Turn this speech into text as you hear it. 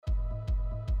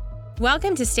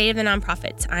Welcome to State of the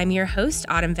Nonprofits. I'm your host,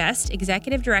 Autumn Vest,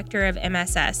 Executive Director of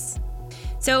MSS.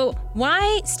 So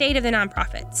why State of the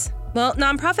Nonprofits? Well,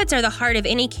 nonprofits are the heart of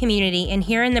any community, and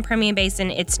here in the Permian Basin,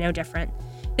 it's no different.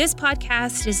 This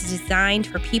podcast is designed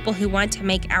for people who want to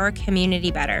make our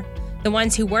community better. The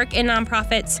ones who work in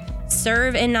nonprofits,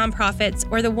 serve in nonprofits,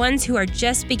 or the ones who are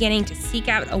just beginning to seek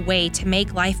out a way to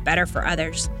make life better for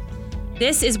others.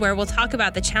 This is where we'll talk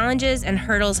about the challenges and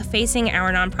hurdles facing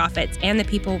our nonprofits and the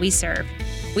people we serve.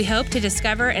 We hope to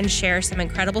discover and share some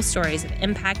incredible stories of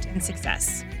impact and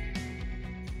success.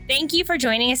 Thank you for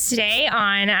joining us today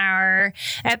on our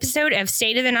episode of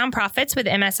State of the Nonprofits with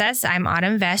MSS. I'm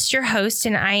Autumn Vest, your host,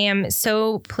 and I am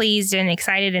so pleased and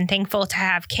excited and thankful to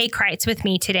have Kay Kreitz with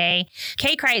me today.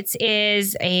 Kay Kreitz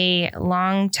is a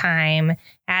longtime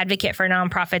advocate for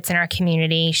nonprofits in our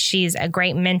community. She's a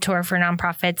great mentor for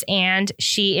nonprofits, and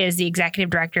she is the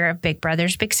executive director of Big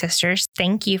Brothers Big Sisters.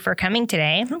 Thank you for coming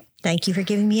today. Thank you for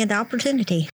giving me an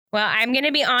opportunity. Well, I'm going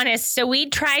to be honest. So we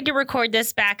tried to record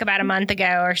this back about a month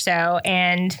ago or so,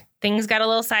 and things got a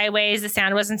little sideways. The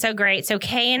sound wasn't so great. So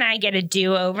Kay and I get a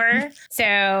do-over. So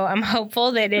I'm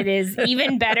hopeful that it is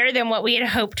even better than what we had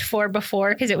hoped for before,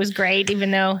 because it was great,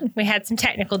 even though we had some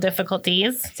technical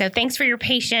difficulties. So thanks for your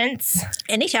patience.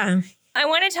 Anytime. I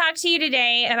want to talk to you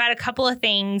today about a couple of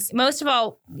things. Most of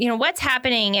all, what's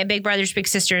happening at Big Brothers Big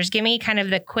Sisters? Give me kind of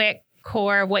the quick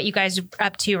core of what you guys are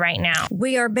up to right now.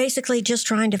 We are basically just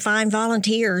trying to find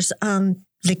volunteers.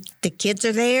 The kids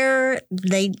are there.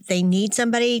 They need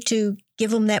somebody to give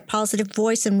them that positive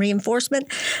voice and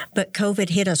reinforcement. But COVID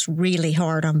hit us really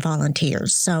hard on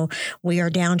volunteers. So we are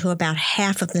down to about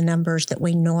half of the numbers that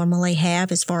we normally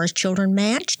have as far as children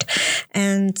matched.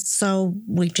 And so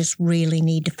we just really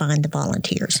need to find the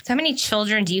volunteers. So how many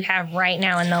children do you have right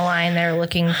now in the line that are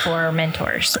looking for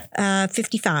mentors?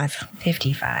 55.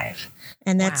 55.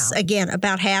 And that's, again,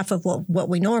 about half of what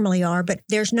we normally are. But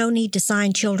there's no need to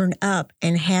sign children up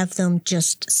and have them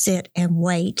just sit and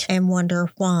wait and wonder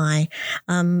why.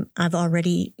 I've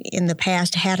already in the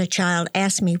past had a child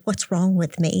ask me, what's wrong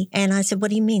with me? And I said, what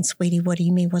do you mean, sweetie? What do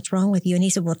you mean? What's wrong with you? And he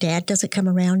said, well, Dad doesn't come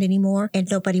around anymore and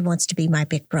nobody wants to be my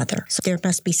big brother. So there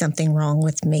must be something wrong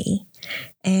with me.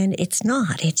 And it's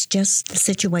not. It's just the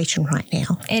situation right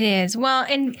now. It is. Well,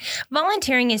 and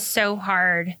volunteering is so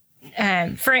hard.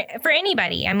 For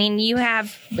anybody. I mean, you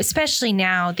have, especially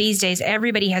now these days,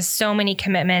 everybody has so many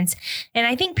commitments. And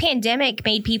I think pandemic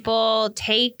made people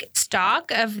take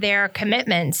stock of their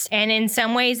commitments. And in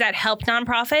some ways that helped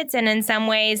nonprofits. And in some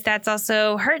ways that's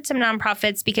also hurt some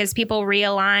nonprofits because people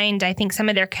realigned, I think, some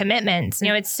of their commitments.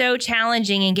 It's so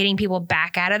challenging in getting people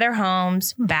back out of their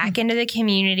homes, back into the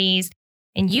communities.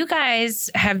 And you guys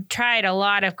have tried a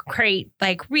lot of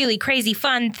really crazy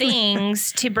fun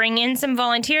things to bring in some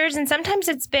volunteers. And sometimes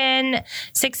it's been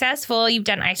successful. You've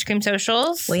done ice cream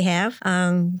socials. We have.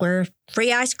 We're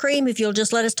free ice cream. If you'll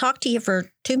just let us talk to you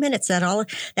for 2 minutes,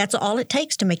 that's all it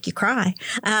takes to make you cry.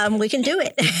 We can do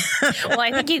it. Well,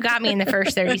 I think you got me in the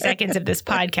first 30 seconds of this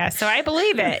podcast, so I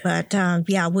believe it. But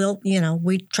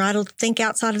we try to think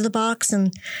outside of the box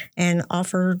and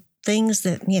offer things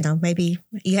that, maybe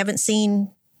you haven't seen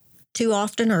too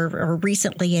often or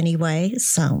recently anyway.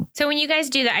 So when you guys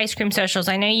do the ice cream socials,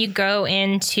 I know you go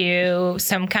into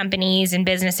some companies and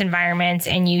business environments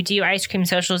and you do ice cream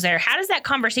socials there. How does that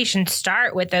conversation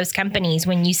start with those companies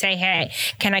when you say, hey,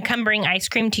 can I come bring ice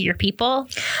cream to your people?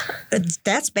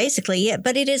 That's basically it.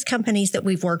 But it is companies that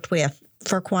we've worked with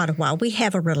for quite a while. We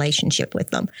have a relationship with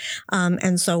them.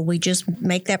 And so we just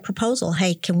make that proposal.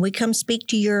 Hey, can we come speak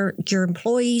to your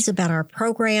employees about our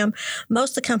program?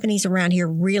 Most of the companies around here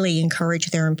really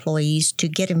encourage their employees to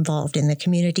get involved in the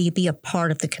community, be a part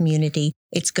of the community.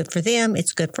 It's good for them.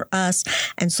 It's good for us.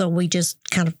 And so we just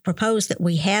kind of propose that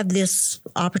we have this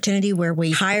opportunity where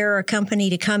we hire a company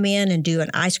to come in and do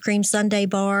an ice cream sundae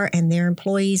bar, and their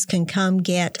employees can come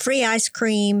get free ice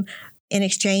cream in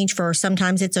exchange for,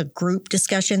 sometimes it's a group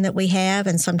discussion that we have,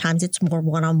 and sometimes it's more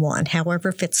one-on-one,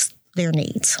 however fits their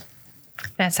needs.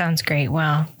 That sounds great.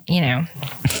 Well,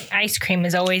 ice cream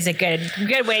is always a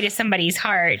good way to somebody's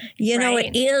heart.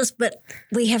 It is, but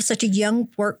we have such a young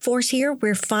workforce here.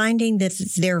 We're finding that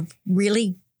they're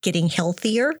really getting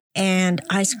healthier, and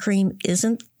ice cream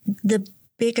isn't the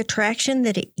big attraction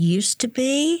that it used to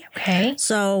be. Okay.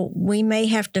 So we may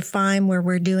have to find where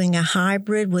we're doing a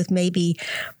hybrid with maybe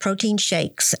protein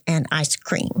shakes and ice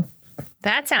cream.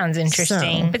 That sounds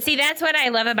interesting. But see, that's what I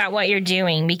love about what you're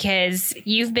doing, because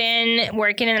you've been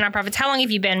working in the nonprofits. How long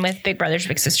have you been with Big Brothers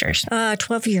Big Sisters?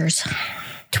 12 years.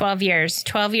 12 years.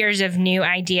 12 years of new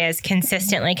ideas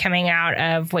consistently coming out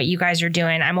of what you guys are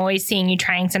doing. I'm always seeing you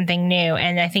trying something new.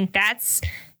 And I think that's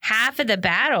half of the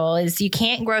battle is you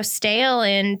can't grow stale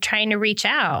in trying to reach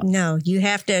out. No, you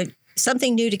have to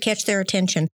something new to catch their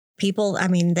attention. People, I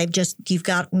mean, you've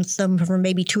gotten them for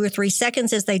maybe 2 or 3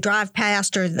 seconds as they drive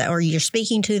past or you're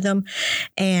speaking to them.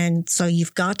 And so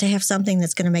you've got to have something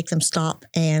that's going to make them stop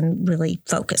and really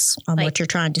focus on what you're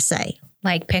trying to say.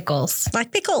 Like pickles.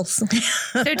 Like pickles.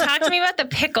 So talk to me about the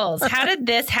pickles. How did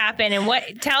this happen?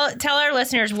 And tell our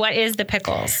listeners, what is the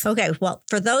pickles? Okay. Well,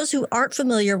 for those who aren't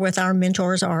familiar with our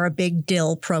Mentors Are a Big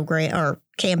Deal program or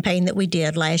campaign that we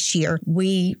did last year,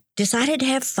 we decided to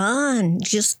have fun.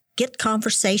 Just get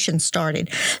conversation started.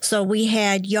 So we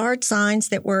had yard signs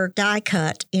that were die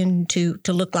cut to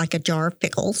look like a jar of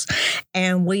pickles.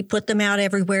 And we put them out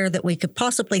everywhere that we could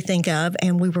possibly think of.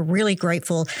 And we were really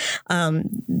grateful.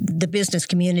 The business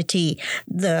community,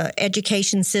 the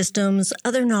education systems,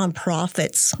 other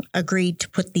nonprofits agreed to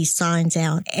put these signs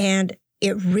out. And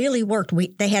it really worked.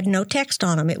 They had no text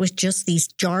on them. It was just these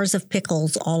jars of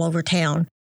pickles all over town.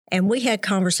 And we had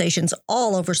conversations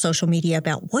all over social media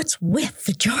about what's with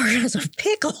the jars of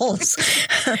pickles.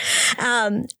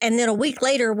 And then a week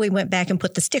later, we went back and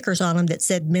put the stickers on them that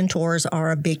said Mentors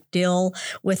Are a Big Deal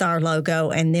with our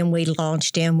logo. And then we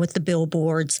launched in with the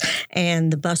billboards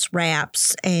and the bus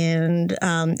wraps and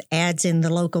ads in the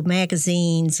local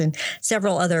magazines and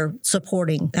several other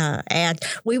supporting ads.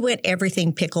 We went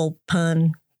everything pickle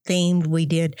pun themed. We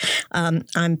did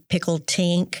I'm Pickled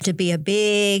Tink to be a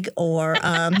big or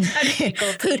who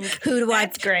do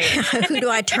That's great. who do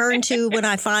I turn to when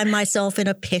I find myself in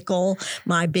a pickle,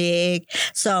 my big.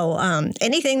 So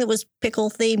anything that was pickle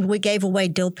themed, we gave away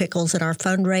dill pickles at our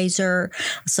fundraiser.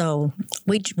 So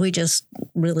we just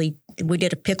really we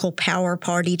did a pickle power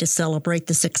party to celebrate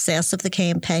the success of the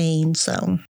campaign.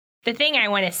 So the thing I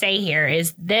want to say here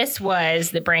is this was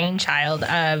the brainchild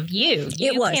of you.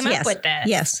 You came up with this.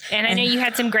 Yes. And I know you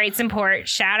had some great support.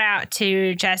 Shout out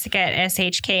to Jessica at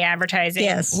SHK Advertising.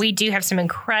 Yes. We do have some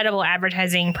incredible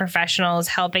advertising professionals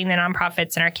helping the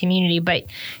nonprofits in our community, but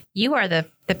you are the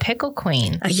pickle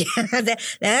queen. Yeah,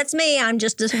 that's me. I'm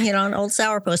just an old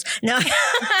sourpuss. No,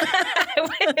 I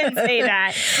wouldn't say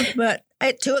that. But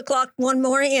at 2:00 one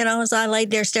morning, as I laid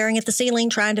there staring at the ceiling,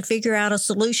 trying to figure out a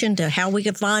solution to how we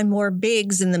could find more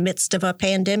bigs in the midst of a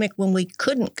pandemic when we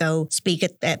couldn't go speak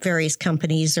at various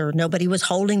companies or nobody was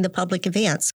holding the public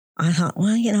events. I thought,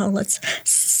 well, let's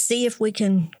see if we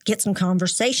can get some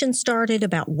conversation started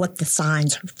about what the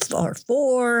signs are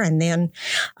for. And then,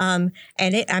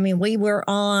 we were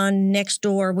on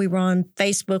Nextdoor, we were on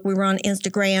Facebook, we were on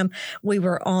Instagram, we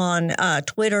were on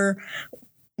Twitter,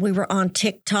 we were on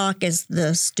TikTok as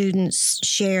the students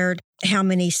shared how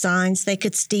many signs they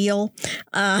could steal.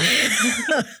 Well,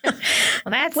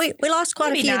 we lost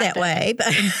quite a few that way.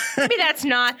 But maybe that's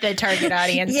not the target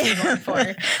audience we want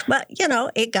for. But,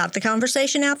 it got the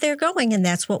conversation out there going, and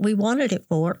that's what we wanted it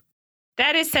for.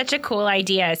 That is such a cool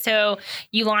idea. So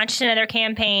you launched another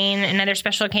campaign, another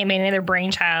special campaign, another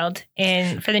brainchild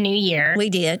for the new year. We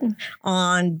did,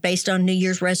 based on New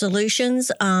Year's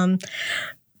resolutions.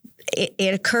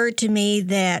 It occurred to me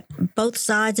that both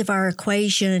sides of our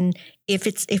equation,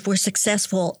 if we're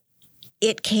successful,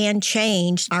 it can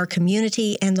change our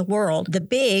community and the world. The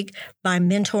big, by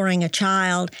mentoring a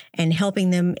child and helping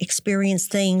them experience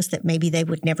things that maybe they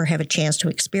would never have a chance to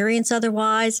experience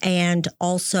otherwise, and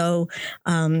also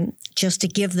just to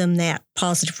give them that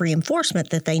positive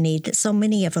reinforcement that they need that so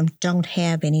many of them don't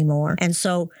have anymore. And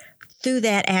so through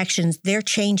that action, they're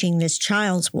changing this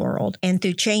child's world. And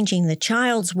through changing the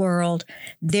child's world,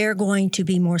 they're going to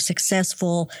be more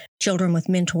successful. Children with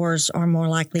mentors are more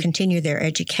likely to continue their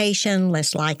education,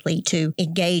 less likely to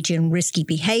engage in risky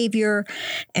behavior.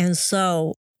 And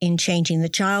so in changing the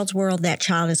child's world, that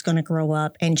child is going to grow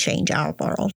up and change our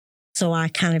world. So I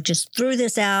kind of just threw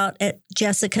this out at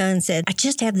Jessica and said, I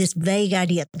just have this vague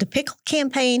idea. The pickle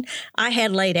campaign I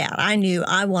had laid out. I knew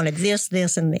I wanted this,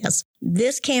 this, and this.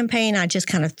 This campaign, I just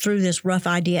kind of threw this rough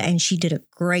idea, and she did a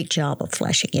great job of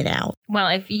fleshing it out. Well,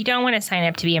 if you don't want to sign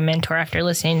up to be a mentor after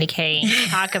listening to Kay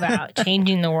talk about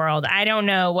changing the world, I don't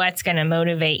know what's going to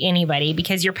motivate anybody,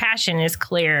 because your passion is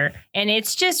clear. And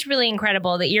it's just really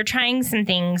incredible that you're trying some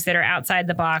things that are outside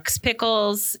the box,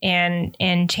 pickles and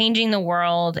changing the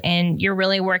world. And you're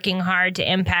really working hard to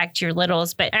impact your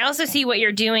littles. But I also see what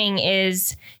you're doing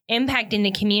is impacting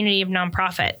the community of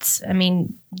nonprofits. I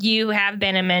mean, you have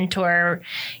been a mentor,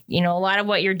 a lot of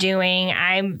what you're doing.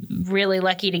 I'm really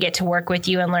lucky to get to work with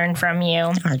you and learn from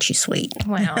you. Aren't you sweet?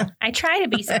 Well, I try to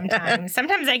be sometimes.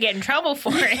 Sometimes I get in trouble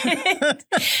for it.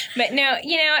 But no,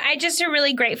 I just am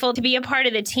really grateful to be a part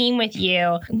of the team with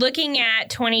you. Looking at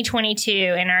 2022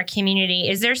 in our community,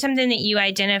 is there something that you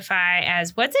identify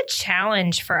as what's a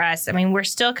challenge for us? I mean, we're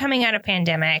still coming out of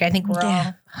pandemic. I think we're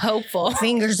all hopeful.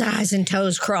 Fingers, eyes, and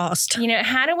toes crossed.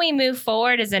 How do we move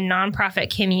forward as a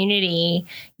nonprofit community,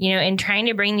 in trying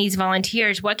to bring these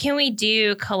volunteers? What can we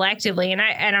do collectively? And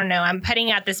I don't know, I'm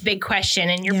putting out this big question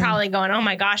and you're probably going, oh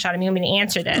my gosh, Autumn, you want me to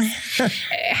answer this?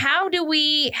 How do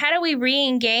we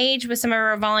re-engage with some of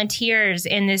our volunteers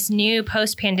in this new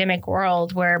post-pandemic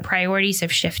world where priorities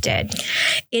have shifted?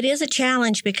 It is a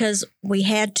challenge because we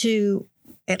had to,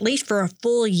 at least for a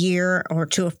full year or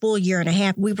to a full year and a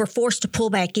half, we were forced to pull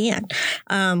back in.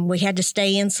 We had to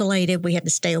stay insulated. We had to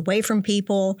stay away from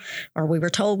people, or we were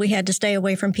told we had to stay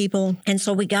away from people. And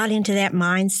so we got into that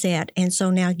mindset. And so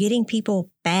now getting people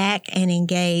back and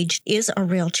engaged is a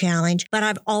real challenge. But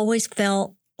I've always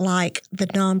felt like the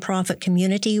nonprofit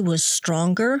community was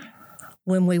stronger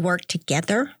when we worked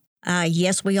together.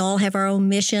 Yes, we all have our own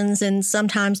missions, and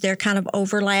sometimes they're kind of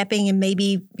overlapping, and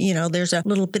maybe, there's a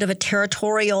little bit of a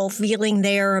territorial feeling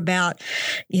there about,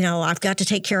 I've got to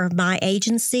take care of my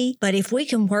agency. But if we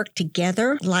can work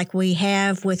together like we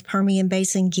have with Permian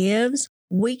Basin Gives,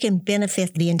 we can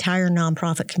benefit the entire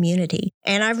nonprofit community.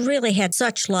 And I've really had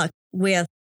such luck with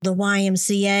the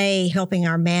YMCA helping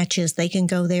our matches. They can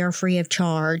go there free of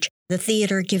charge. The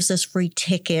theater gives us free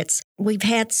tickets. We've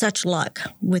had such luck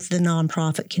with the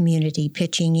nonprofit community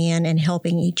pitching in and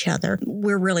helping each other.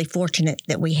 We're really fortunate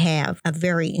that we have a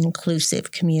very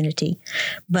inclusive community,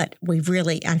 but we've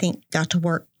really, I think, got to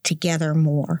work together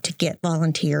more to get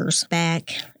volunteers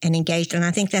back and engaged. And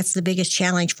I think that's the biggest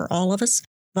challenge for all of us.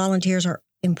 Volunteers are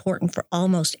important for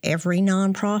almost every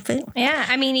nonprofit. Yeah.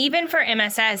 I mean, even for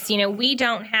MSS, we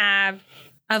don't have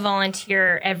a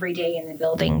volunteer every day in the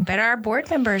building, but our board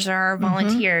members are our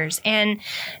volunteers. Mm-hmm. And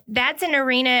that's an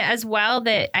arena as well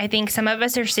that I think some of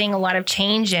us are seeing a lot of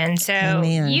change in. So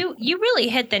you really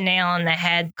hit the nail on the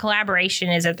head. Collaboration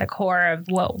is at the core of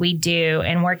what we do,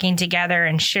 and working together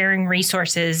and sharing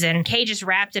resources. And Kay just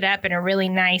wrapped it up in a really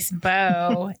nice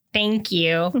bow. Thank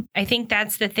you. I think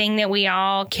that's the thing that we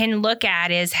all can look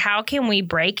at is how can we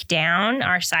break down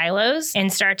our silos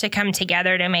and start to come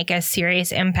together to make a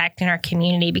serious impact in our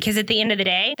community? Because at the end of the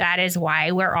day, that is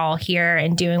why we're all here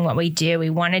and doing what we do. We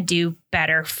want to do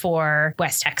better for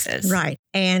West Texas. Right.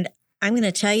 And I'm going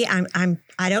to tell you,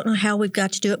 I don't know how we've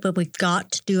got to do it, but we've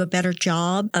got to do a better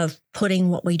job of putting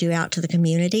what we do out to the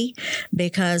community,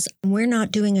 because we're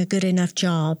not doing a good enough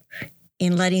job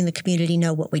in letting the community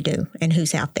know what we do and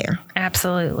who's out there.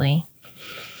 Absolutely.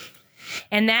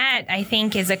 And that, I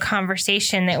think, is a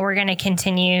conversation that we're going to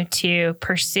continue to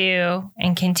pursue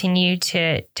and continue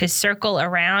to circle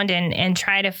around and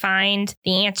try to find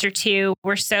the answer to.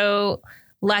 We're so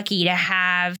lucky to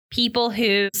have people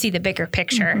who see the bigger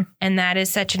picture. Mm-hmm. And that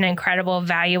is such an incredible,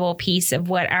 valuable piece of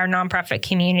what our nonprofit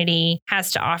community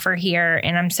has to offer here.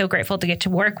 And I'm so grateful to get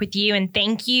to work with you. And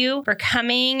thank you for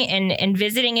coming and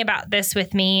visiting about this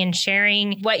with me and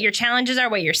sharing what your challenges are,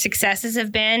 what your successes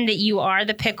have been, that you are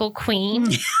the pickle queen.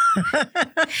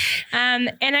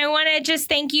 And I want to just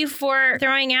thank you for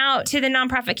throwing out to the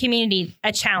nonprofit community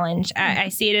a challenge. I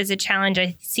see it as a challenge.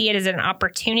 I see it as an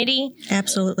opportunity.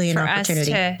 Absolutely an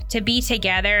opportunity. To be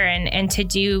together and to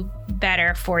do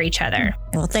better for each other.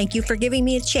 Well, thank you for giving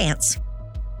me a chance.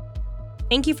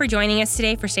 Thank you for joining us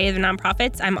today for State of the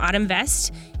Nonprofits. I'm Autumn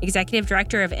Vest, Executive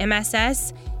Director of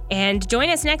MSS. And join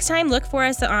us next time. Look for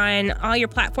us on all your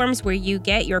platforms where you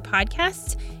get your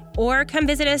podcasts, or come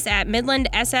visit us at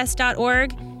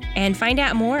midlandss.org and find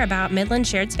out more about Midland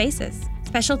Shared Spaces.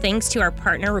 Special thanks to our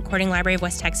partner, Recording Library of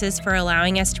West Texas, for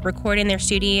allowing us to record in their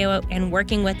studio and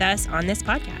working with us on this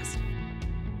podcast.